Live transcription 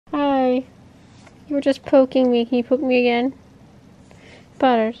You were just poking me. Can you poke me again?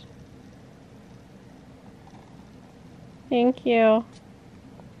 Butters. Thank you.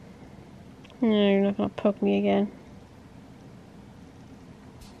 No, you're not gonna poke me again.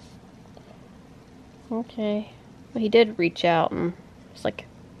 Okay. Well, he did reach out and it's like,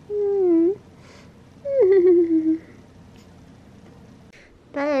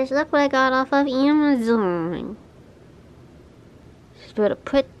 Butters, look what I got off of Amazon. Just be able to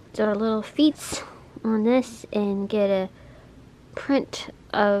put our little feet on this and get a print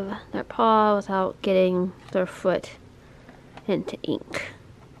of their paw without getting their foot into ink.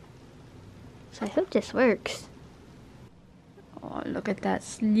 So I hope this works. Oh, look at that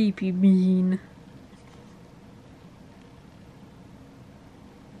sleepy bean.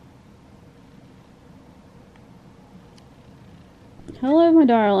 Hello, my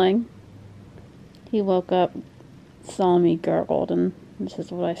darling. He woke up, saw me, gurgled, and this is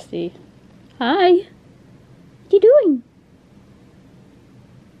what I see. Hi. What you doing?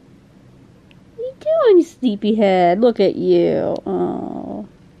 What you doing, sleepyhead? Look at you. Oh.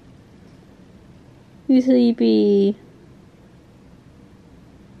 You sleepy.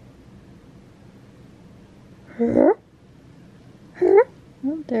 Huh? Huh?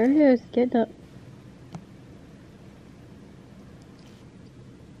 Oh, there it is. Getting up.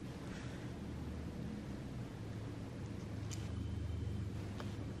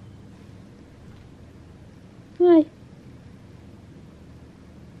 Hi.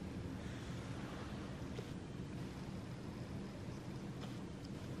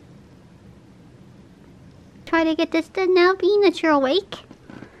 Try to get this done now, being that you're awake.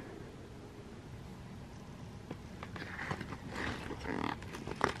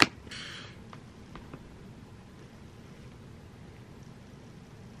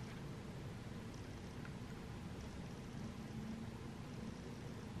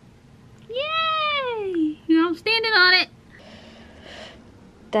 Yay! You know, I'm standing on it.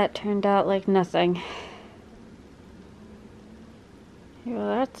 That turned out like nothing. Well,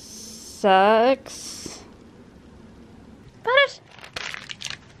 that sucks. Butters!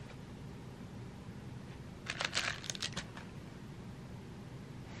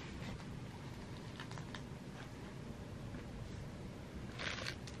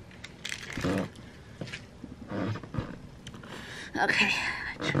 Okay,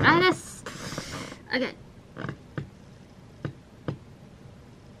 try this again.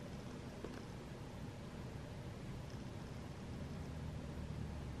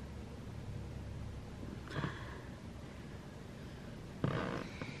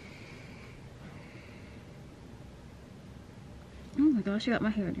 Oh my gosh, you got my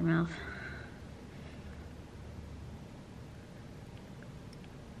hair in your mouth.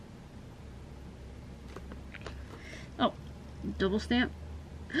 Oh, double stamp.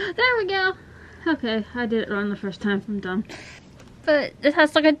 There we go. Okay, I did it wrong the first time. I'm done. But it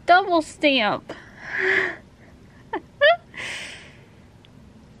has like a double stamp.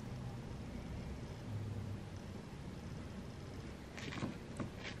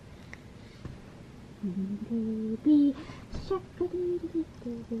 Baby shark,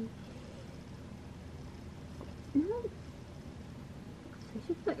 baby. No, I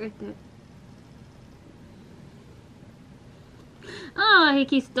should put right there. Oh, he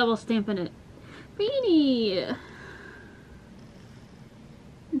keeps double stamping it. Beanie!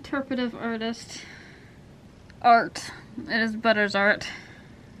 Interpretive artist. Art. It is Butters' art.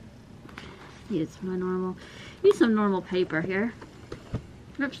 Use my normal. Use some normal paper here.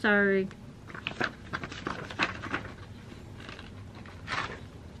 Oops, sorry.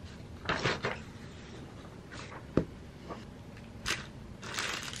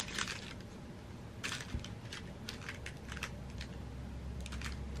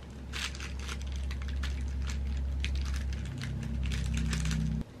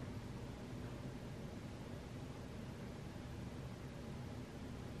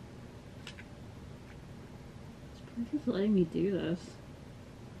 Just letting me do this.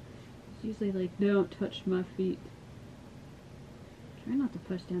 It's usually like, don't touch my feet. Try not to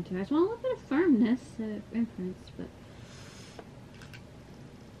push down too hard. Well, a little bit of firmness imprints, but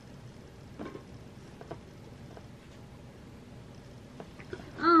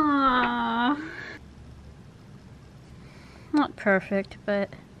aww, not perfect, but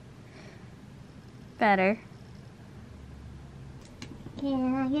better.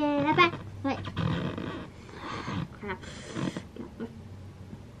 Can I get a back? Wait. Crap.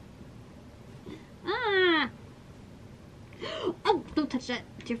 Ah! Oh, don't touch that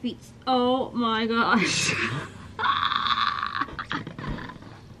with your feet. Oh my gosh. Look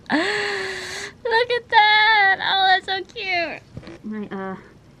at that. Oh, that's so cute. My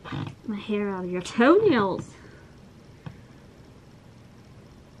my hair out of your toenails.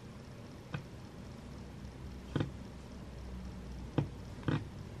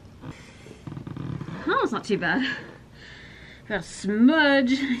 Oh, it's not too bad. Got a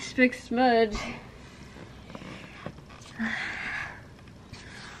smudge, nice big smudge.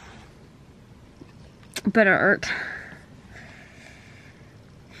 Butter art.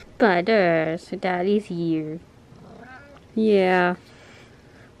 Butter, so Daddy's here. Yeah,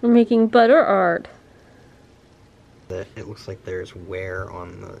 we're making butter art. It looks like there's wear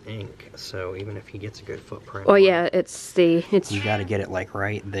on the ink, so even if he gets a good footprint. Oh yeah, it's you got to get it like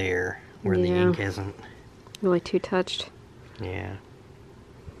right there where the ink isn't really too touched. Yeah.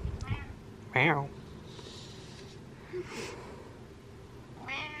 Meow.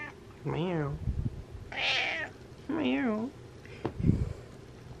 Meow. Meow.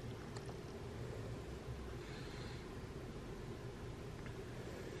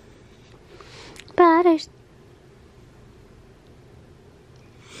 Butters.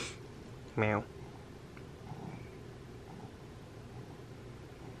 Meow.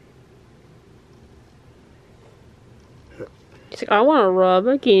 He's like, I want to rub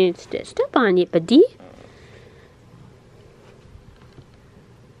against it. Step on it, buddy.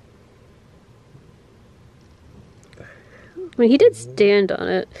 I mean, he did stand on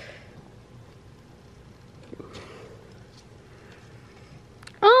it.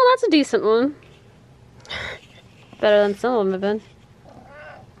 Oh, that's a decent one. Better than some of them have been.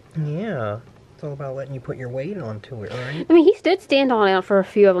 Yeah. It's all about letting you put your weight onto it, right? I mean, he did stand on it for a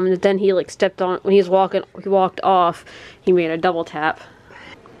few of them, and then he like stepped on when he was walking. He walked off. He made a double tap.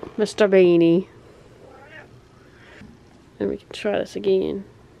 Mr. Beanie. And we can try this again.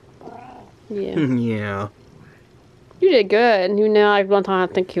 Yeah. Yeah. You did good. You know, one time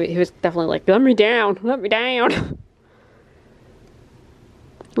I think he was definitely like, let me down, let me down.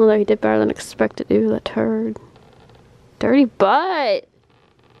 Although he did better than expected. Ooh, that turd. Dirty butt.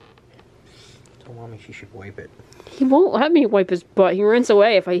 Tell Mommy she should wipe it. He won't let me wipe his butt. He runs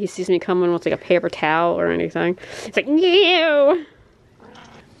away if he sees me coming with like a paper towel or anything. It's like, no!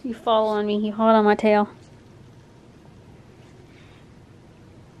 You fall on me. You hot on my tail.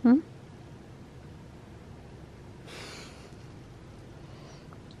 Hmm?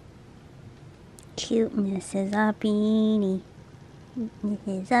 Cuteness is a beanie. This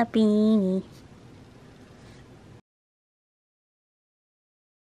is a beanie.